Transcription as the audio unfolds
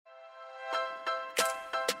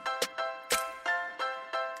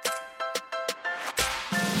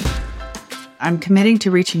I'm committing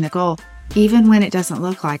to reaching the goal, even when it doesn't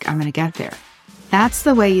look like I'm going to get there. That's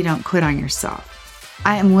the way you don't quit on yourself.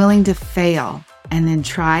 I am willing to fail and then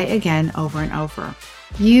try again over and over.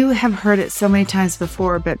 You have heard it so many times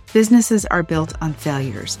before, but businesses are built on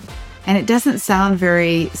failures. And it doesn't sound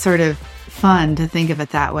very sort of fun to think of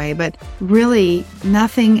it that way, but really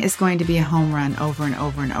nothing is going to be a home run over and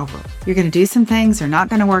over and over. You're going to do some things, they're not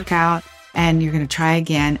going to work out, and you're going to try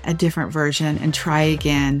again a different version and try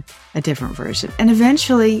again a different version. And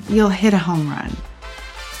eventually you'll hit a home run.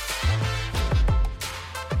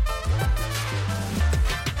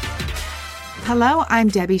 Hello, I'm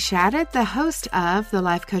Debbie Shadid, the host of the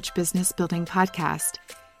Life Coach Business Building Podcast.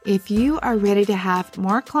 If you are ready to have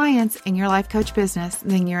more clients in your life coach business,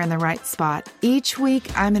 then you're in the right spot. Each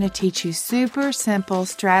week, I'm going to teach you super simple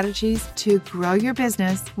strategies to grow your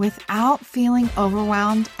business without feeling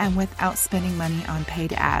overwhelmed and without spending money on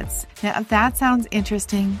paid ads. Now, if that sounds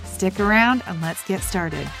interesting, stick around and let's get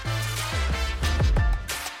started.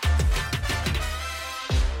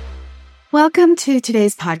 Welcome to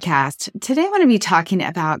today's podcast. Today, I want to be talking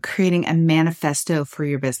about creating a manifesto for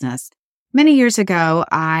your business. Many years ago,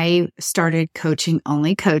 I started coaching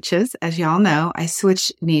only coaches. As y'all know, I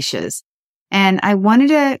switched niches and I wanted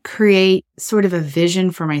to create sort of a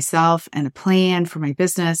vision for myself and a plan for my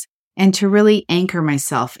business and to really anchor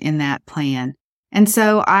myself in that plan. And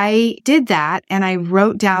so I did that and I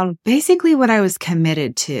wrote down basically what I was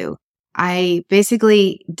committed to. I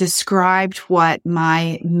basically described what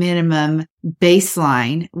my minimum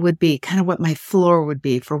baseline would be, kind of what my floor would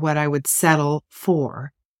be for what I would settle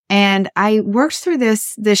for. And I worked through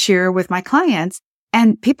this year with my clients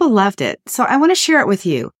and people loved it. So I want to share it with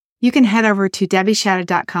you. You can head over to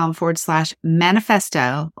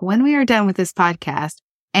debbieshadid.com/manifesto when we are done with this podcast,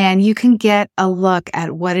 and you can get a look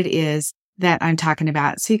at what it is that I'm talking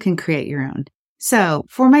about so you can create your own. So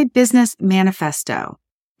for my business manifesto,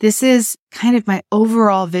 this is kind of my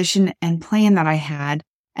overall vision and plan that I had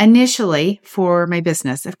initially for my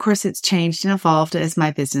business. Of course, it's changed and evolved as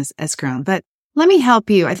my business has grown, but let me help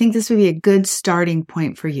you. I think this would be a good starting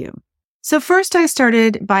point for you. So first, I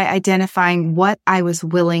started by identifying what I was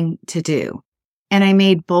willing to do, and I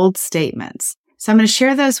made bold statements. So I'm going to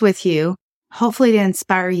share those with you, hopefully to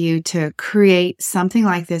inspire you to create something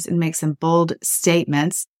like this and make some bold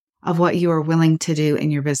statements of what you are willing to do in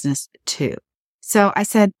your business too. So I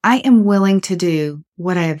said, I am willing to do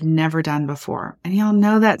what I have never done before. And y'all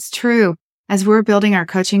know that's true. As we're building our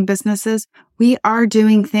coaching businesses, we are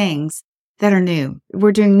doing things that are new.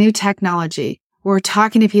 We're doing new technology. We're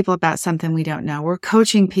talking to people about something we don't know. We're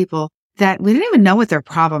coaching people that we don't even know what their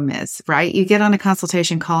problem is, right? You get on a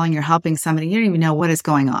consultation call and you're helping somebody. You don't even know what is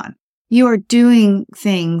going on. You are doing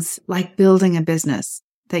things like building a business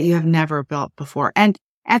that you have never built before. And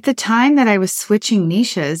at the time that I was switching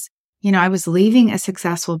niches, I was leaving a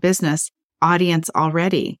successful business audience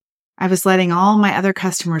already. I was letting all my other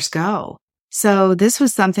customers go. So this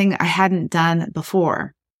was something I hadn't done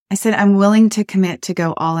before. I said, I'm willing to commit to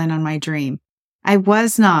go all in on my dream. I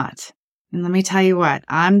was not. And let me tell you what,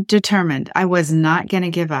 I'm determined. I was not going to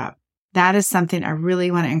give up. That is something I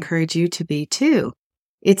really want to encourage you to be too.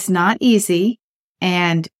 It's not easy.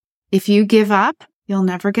 And if you give up, you'll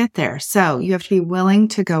never get there. So you have to be willing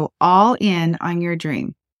to go all in on your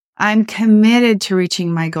dream. I'm committed to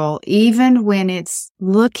reaching my goal, even when it's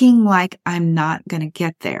looking like I'm not going to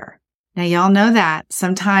get there. Now, y'all know that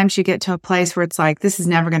sometimes you get to a place where it's like, this is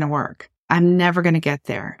never going to work. I'm never going to get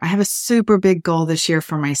there. I have a super big goal this year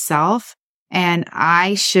for myself, and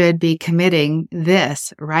I should be committing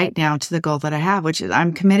this right now to the goal that I have, which is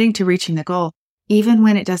I'm committing to reaching the goal, even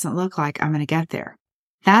when it doesn't look like I'm going to get there.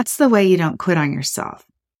 That's the way you don't quit on yourself.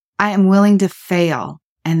 I am willing to fail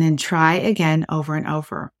and then try again over and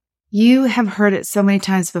over. You have heard it so many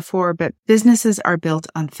times before, but businesses are built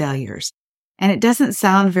on failures. And it doesn't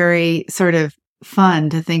sound very sort of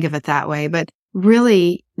fun to think of it that way, but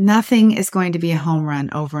really nothing is going to be a home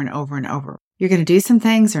run over and over and over. You're going to do some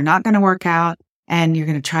things, they're not going to work out, and you're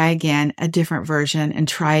going to try again a different version and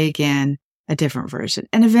try again a different version.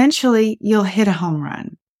 And eventually you'll hit a home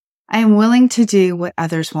run. I am willing to do what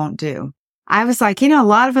others won't do. I was like, a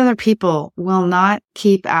lot of other people will not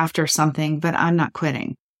keep after something, but I'm not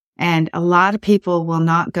quitting. And a lot of people will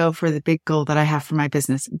not go for the big goal that I have for my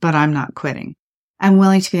business, but I'm not quitting. I'm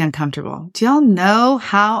willing to be uncomfortable. Do y'all know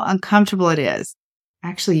how uncomfortable it is?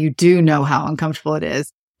 Actually, you do know how uncomfortable it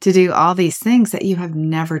is to do all these things that you have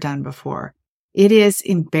never done before. It is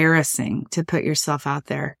embarrassing to put yourself out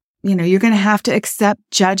there. You're going to have to accept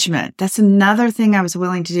judgment. That's another thing I was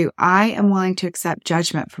willing to do. I am willing to accept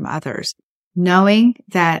judgment from others, knowing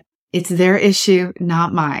that it's their issue,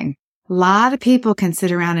 not mine. A lot of people can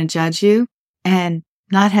sit around and judge you, and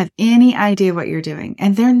not have any idea what you're doing,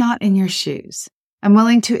 and they're not in your shoes. I'm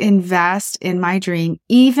willing to invest in my dream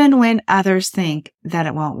even when others think that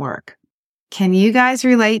it won't work. Can you guys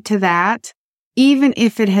relate to that? Even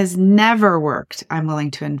if it has never worked, I'm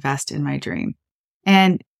willing to invest in my dream.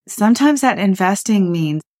 And sometimes that investing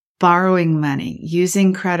means borrowing money,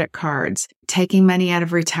 using credit cards, taking money out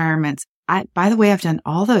of retirements. By the way, I've done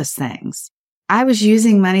all those things. I was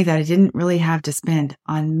using money that I didn't really have to spend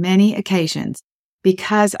on many occasions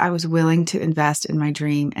because I was willing to invest in my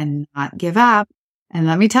dream and not give up. And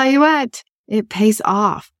let me tell you what, it pays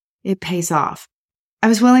off. It pays off. I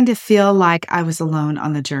was willing to feel like I was alone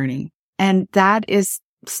on the journey. And that is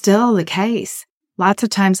still the case. Lots of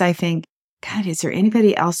times I think, God, is there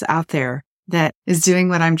anybody else out there that is doing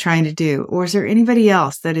what I'm trying to do? Or is there anybody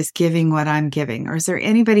else that is giving what I'm giving? Or is there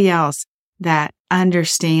anybody else that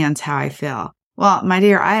understands how I feel? Well, my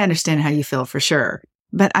dear, I understand how you feel for sure.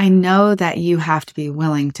 But I know that you have to be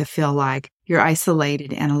willing to feel like you're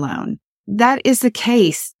isolated and alone. That is the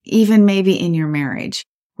case, even maybe in your marriage,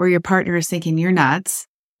 where your partner is thinking you're nuts.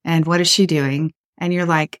 And what is she doing? And you're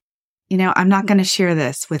like, I'm not going to share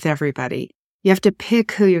this with everybody. You have to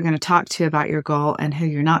pick who you're going to talk to about your goal and who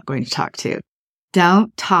you're not going to talk to.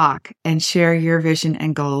 Don't talk and share your vision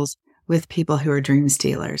and goals with people who are dream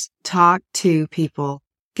stealers. Talk to people.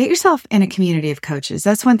 Get yourself in a community of coaches.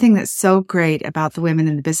 That's one thing that's so great about the Women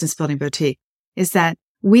in the Business Building Boutique is that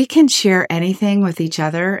we can share anything with each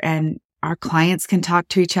other and our clients can talk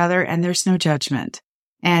to each other and there's no judgment.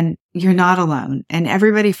 And you're not alone. And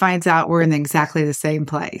everybody finds out we're in exactly the same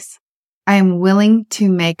place. I am willing to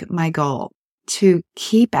make my goal, to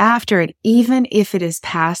keep after it, even if it is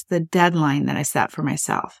past the deadline that I set for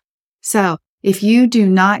myself. So if you do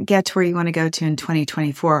not get to where you want to go to in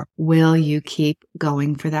 2024, will you keep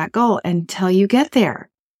going for that goal until you get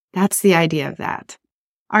there? That's the idea of that.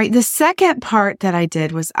 All right. The second part that I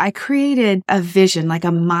did was I created a vision, like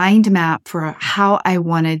a mind map for how I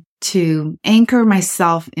wanted to anchor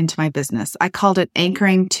myself into my business. I called it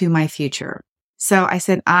anchoring to my future. So I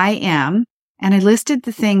said, I am, and I listed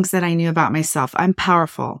the things that I knew about myself. I'm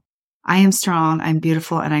powerful. I am strong. I'm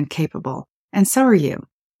beautiful and I'm capable. And so are you,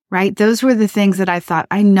 right? Those were the things that I thought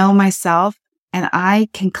I know myself and I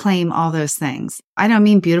can claim all those things. I don't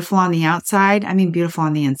mean beautiful on the outside. I mean beautiful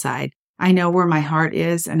on the inside. I know where my heart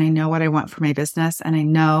is and I know what I want for my business. And I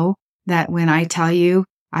know that when I tell you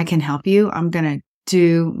I can help you, I'm going to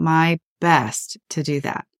do my best to do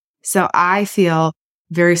that. So I feel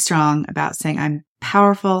very strong about saying I'm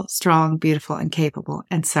powerful, strong, beautiful, and capable.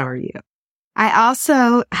 And so are you. I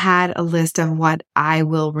also had a list of what I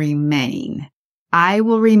will remain. I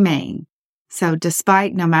will remain. So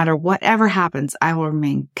despite no matter whatever happens, I will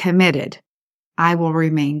remain committed. I will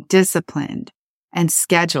remain disciplined and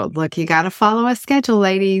scheduled. Look, you got to follow a schedule,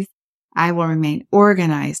 ladies. I will remain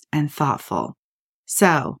organized and thoughtful.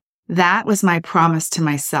 So that was my promise to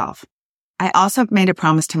myself. I also made a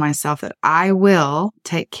promise to myself that I will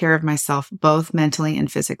take care of myself both mentally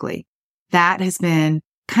and physically. That has been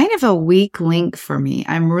kind of a weak link for me.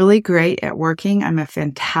 I'm really great at working. I'm a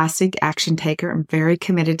fantastic action taker. I'm very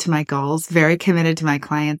committed to my goals, very committed to my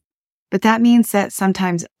clients. But that means that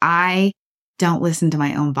sometimes I don't listen to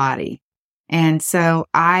my own body. And so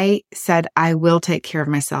I said, I will take care of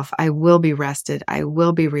myself. I will be rested. I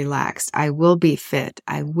will be relaxed. I will be fit.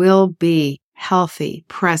 I will be healthy,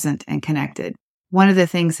 present, and connected. One of the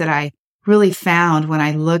things that I really found when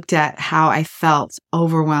I looked at how I felt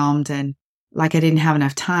overwhelmed and like I didn't have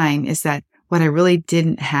enough time is that what I really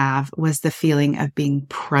didn't have was the feeling of being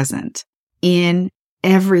present in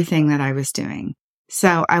everything that I was doing.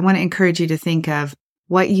 So I want to encourage you to think of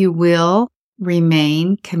what you will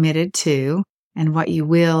remain committed to and what you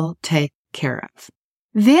will take care of.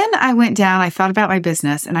 Then I went down, I thought about my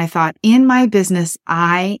business and I thought in my business,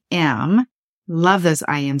 I am. Love those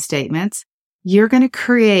I am statements. You're going to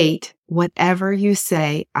create whatever you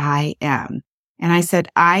say I am. And I said,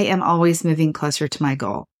 I am always moving closer to my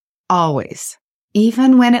goal. Always.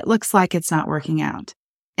 Even when it looks like it's not working out.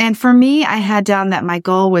 And for me, I had down that my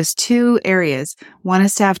goal was 2 areas. One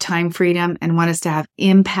is to have time freedom and one is to have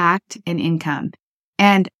impact and income.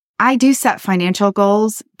 And I do set financial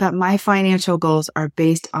goals, but my financial goals are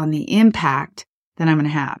based on the impact that I'm going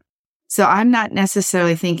to have. So I'm not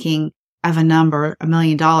necessarily thinking of a number, $1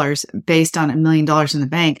 million, based on $1 million in the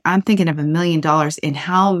bank. I'm thinking of $1 million in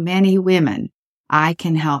how many women I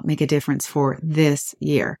can help make a difference for this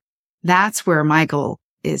year. That's where my goal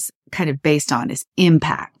is kind of based on is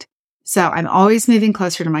impact. So I'm always moving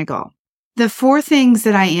closer to my goal. The 4 things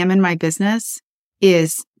that I am in my business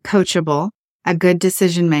is coachable, a good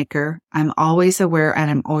decision maker. I'm always aware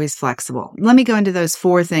and I'm always flexible. Let me go into those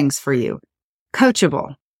 4 things for you.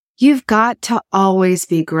 coachable. You've got to always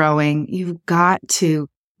be growing. You've got to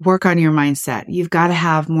work on your mindset. You've got to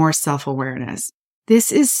have more self-awareness.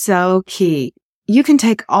 This is so key. You can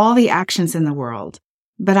take all the actions in the world,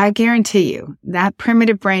 but I guarantee you that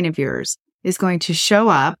primitive brain of yours is going to show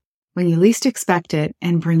up when you least expect it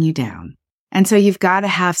and bring you down. And so you've got to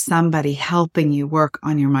have somebody helping you work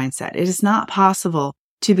on your mindset. It is not possible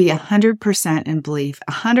to be 100% in belief,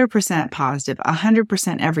 100% positive,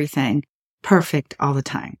 100% everything perfect all the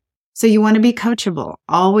time. So you want to be coachable,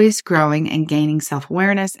 always growing and gaining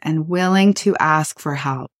self-awareness and willing to ask for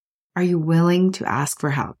help. Are you willing to ask for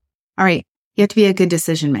help? All right. You have to be a good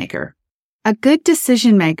decision maker. A good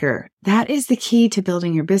decision maker, that is the key to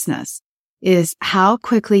building your business, is how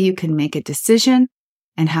quickly you can make a decision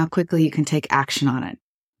and how quickly you can take action on it.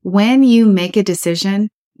 When you make a decision,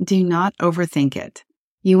 do not overthink it.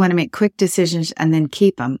 You want to make quick decisions and then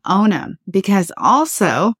keep them, own them. Because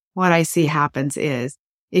also what I see happens is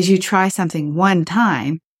you try something one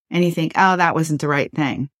time and you think, oh, that wasn't the right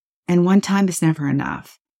thing. And one time is never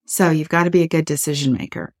enough. So you've got to be a good decision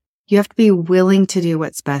maker. You have to be willing to do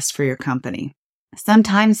what's best for your company.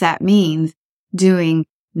 Sometimes that means doing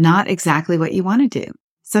not exactly what you want to do.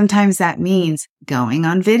 Sometimes that means going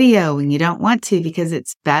on video when you don't want to because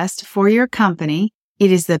it's best for your company.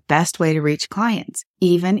 It is the best way to reach clients,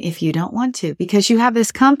 even if you don't want to, because you have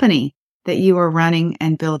this company that you are running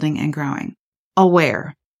and building and growing.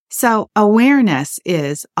 Aware. So awareness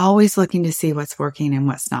is always looking to see what's working and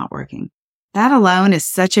what's not working. That alone is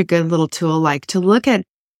such a good little tool, like to look at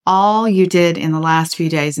all you did in the last few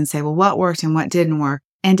days and say, well, what worked and what didn't work?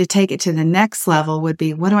 And to take it to the next level would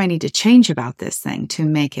be, what do I need to change about this thing to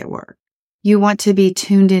make it work? You want to be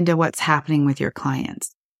tuned into what's happening with your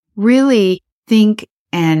clients. Really think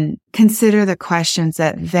and consider the questions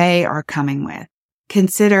that they are coming with.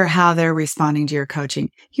 Consider how they're responding to your coaching.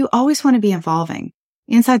 You always want to be evolving.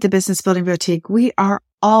 Inside the Business Building Boutique, we are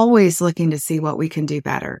always looking to see what we can do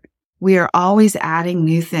better. We are always adding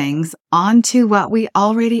new things onto what we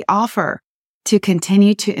already offer to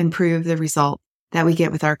continue to improve the result that we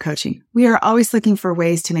get with our coaching. We are always looking for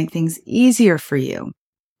ways to make things easier for you.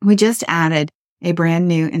 We just added a brand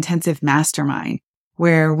new intensive mastermind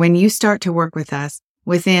where when you start to work with us,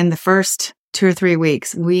 within the first 2 or 3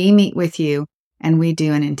 weeks, we meet with you and we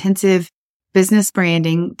do an intensive business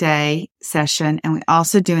branding day session. And we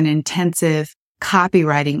also do an intensive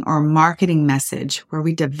copywriting or marketing message where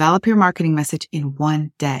we develop your marketing message in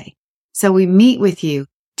one day. So we meet with you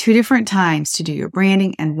 2 different times to do your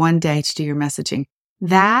branding and 1 day to do your messaging.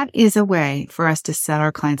 That is a way for us to set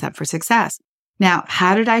our clients up for success. Now,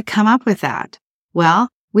 how did I come up with that? Well,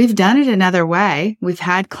 we've done it another way. We've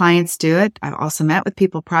had clients do it. I've also met with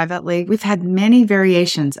people privately. We've had many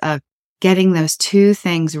variations of getting those 2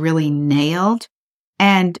 things really nailed.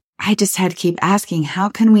 And I just had to keep asking, how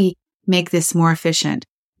can we make this more efficient?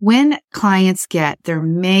 When clients get their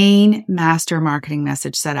main master marketing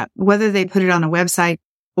message set up, whether they put it on a website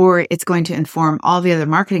or it's going to inform all the other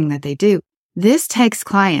marketing that they do, this takes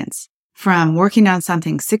clients from working on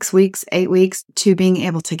something 6 weeks, 8 weeks to being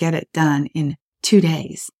able to get it done in 2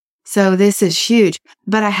 days. So this is huge,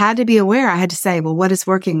 but I had to be aware. I had to say, well, what is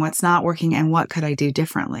working, what's not working, and what could I do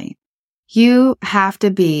differently? You have to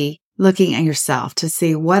be looking at yourself to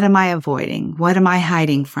see, what am I avoiding? What am I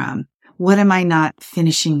hiding from? What am I not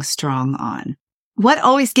finishing strong on? What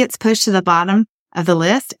always gets pushed to the bottom of the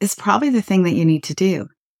list is probably the thing that you need to do.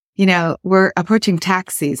 You know, we're approaching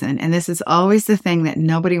tax season, and this is always the thing that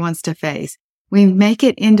nobody wants to face. We make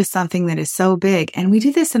it into something that is so big, and we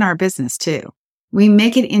do this in our business too. We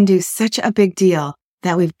make it into such a big deal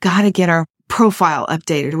that we've got to get our profile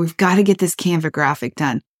updated, or we've got to get this Canva graphic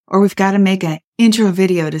done, or we've got to make an intro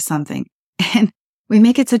video to something. And we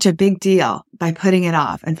make it such a big deal by putting it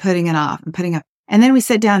off and putting it off and putting it. And then we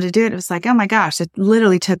sit down to do it. It was like, oh my gosh, it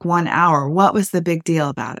literally took 1 hour. What was the big deal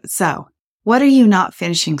about it? So what are you not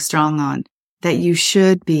finishing strong on that you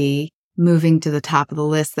should be moving to the top of the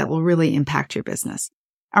list that will really impact your business?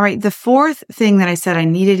 All right. The 4th thing that I said I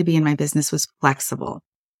needed to be in my business was flexible.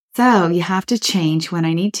 So you have to change when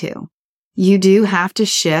I need to. You do have to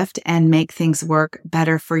shift and make things work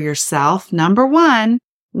better for yourself. Number 1,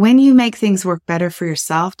 when you make things work better for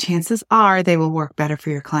yourself, chances are they will work better for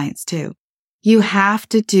your clients too. You have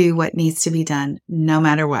to do what needs to be done no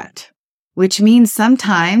matter what, which means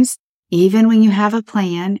sometimes even when you have a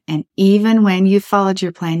plan and even when you've followed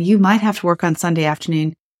your plan, you might have to work on Sunday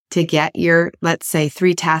afternoon to get your, let's say,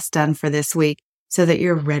 3 tasks done for this week so that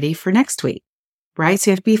you're ready for next week, right?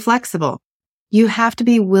 So you have to be flexible. You have to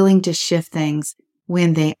be willing to shift things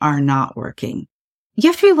when they are not working. You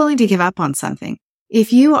have to be willing to give up on something.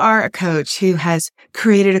 If you are a coach who has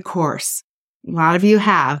created a course a lot of you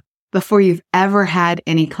have, before you've ever had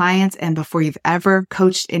any clients and before you've ever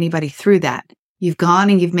coached anybody through that. You've gone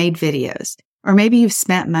and you've made videos, or maybe you've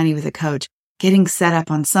spent money with a coach getting set up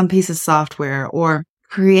on some piece of software or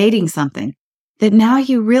creating something that now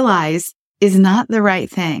you realize is not the right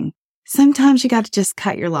thing. Sometimes you got to just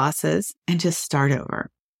cut your losses and just start over.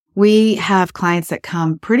 We have clients that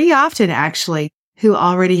come pretty often, actually, who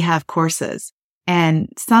already have courses, and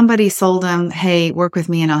somebody sold them, hey, work with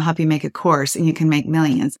me and I'll help you make a course and you can make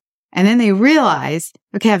millions. And then they realize,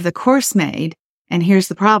 okay, I have the course made, and here's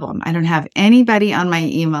the problem. I don't have anybody on my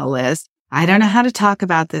email list. I don't know how to talk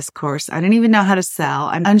about this course. I don't even know how to sell.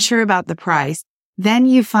 I'm unsure about the price. Then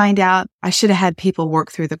you find out I should have had people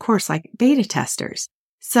work through the course like beta testers.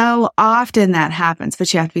 So often that happens,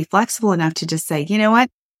 but you have to be flexible enough to just say, you know what?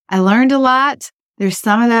 I learned a lot. There's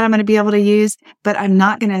some of that I'm going to be able to use, but I'm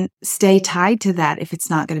not going to stay tied to that if it's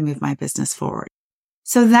not going to move my business forward.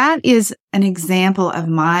 So that is an example of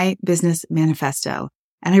my business manifesto.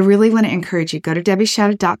 And I really want to encourage you, go to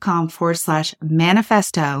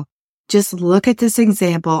debbieshadid.com/manifesto. Just look at this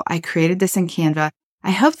example. I created this in Canva.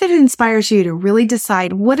 I hope that it inspires you to really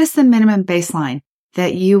decide what is the minimum baseline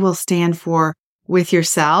that you will stand for with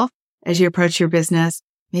yourself as you approach your business.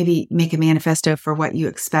 Maybe make a manifesto for what you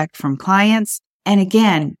expect from clients. And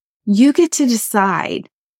again, you get to decide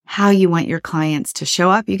how you want your clients to show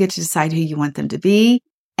up. You get to decide who you want them to be,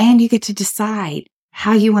 and you get to decide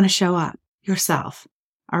how you want to show up yourself.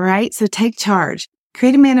 All right. So take charge,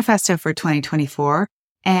 create a manifesto for 2024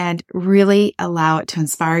 and really allow it to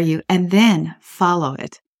inspire you, and then follow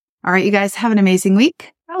it. All right. You guys have an amazing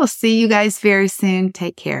week. I will see you guys very soon.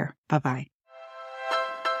 Take care. Bye-bye.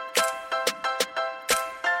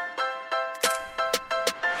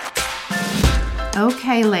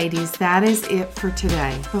 Okay, ladies, that is it for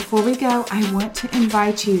today. Before we go, I want to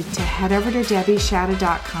invite you to head over to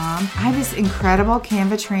debbieshadid.com. I have this incredible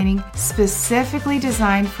Canva training specifically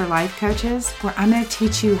designed for life coaches, where I'm going to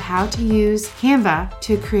teach you how to use Canva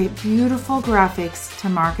to create beautiful graphics to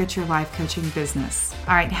market your life coaching business.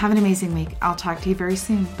 All right, have an amazing week. I'll talk to you very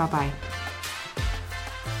soon. Bye-bye.